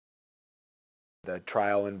The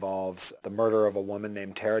trial involves the murder of a woman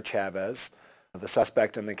named Tera Chavez. The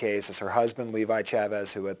suspect in the case is her husband, Levi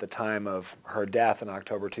Chavez, who at the time of her death in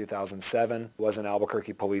October 2007 was an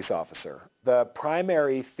Albuquerque police officer. The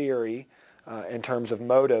primary theory in terms of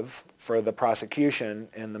motive for the prosecution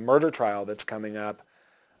in the murder trial that's coming up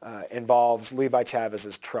involves Levi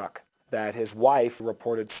Chavez's truck that his wife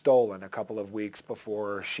reported stolen a couple of weeks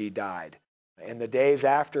before she died. In the days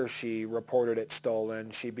after she reported it stolen,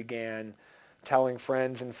 she began telling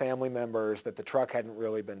friends and family members that the truck hadn't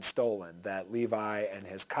really been stolen, that Levi and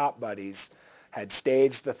his cop buddies had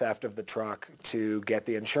staged the theft of the truck to get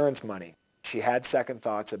the insurance money. She had second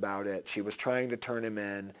thoughts about it. She was trying to turn him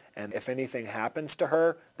in, and if anything happens to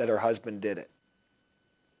her, that her husband did it.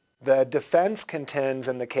 The defense contends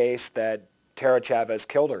in the case that Tera Chavez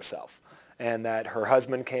killed herself and that her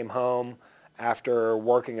husband came home after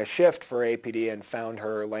working a shift for APD and found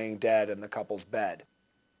her laying dead in the couple's bed.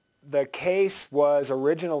 The case was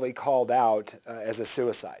originally called out as a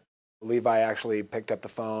suicide. Levi actually picked up the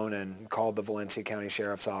phone and called the Valencia County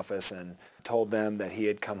Sheriff's Office and told them that he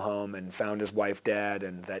had come home and found his wife dead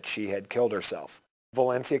and that she had killed herself.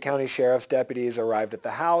 Valencia County Sheriff's deputies arrived at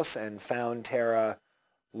the house and found Tera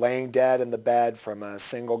laying dead in the bed from a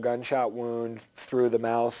single gunshot wound through the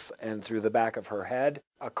mouth and through the back of her head.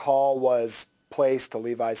 A call was placed to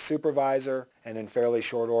Levi's supervisor, and in fairly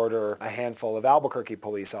short order, a handful of Albuquerque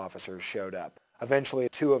police officers showed up. Eventually,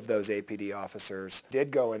 2 of those APD officers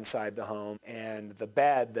did go inside the home, and the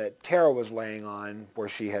bed that Tera was laying on, where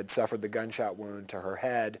she had suffered the gunshot wound to her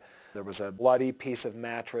head, there was a bloody piece of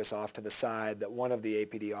mattress off to the side that one of the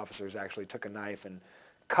APD officers actually took a knife and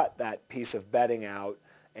cut that piece of bedding out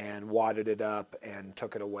and wadded it up and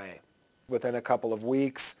took it away. Within a couple of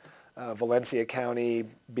weeks, Valencia County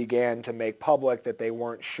began to make public that they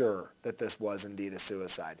weren't sure that this was indeed a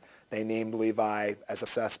suicide. They named Levi as a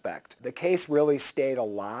suspect. The case really stayed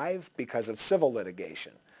alive because of civil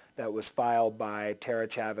litigation that was filed by Tera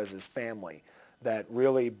Chavez's family that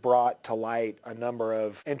really brought to light a number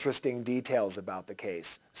of interesting details about the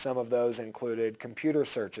case. Some of those included computer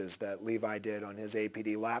searches that Levi did on his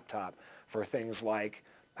APD laptop for things like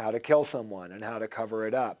how to kill someone and how to cover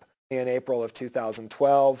it up. In April of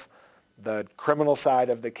 2012, the criminal side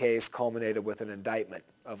of the case culminated with an indictment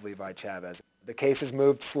of Levi Chavez. The case has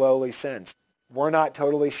moved slowly since. We're not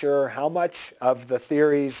totally sure how much of the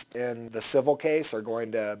theories in the civil case are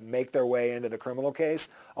going to make their way into the criminal case,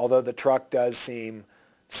 although the truck does seem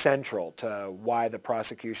central to why the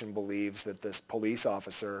prosecution believes that this police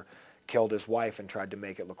officer killed his wife and tried to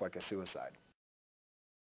make it look like a suicide.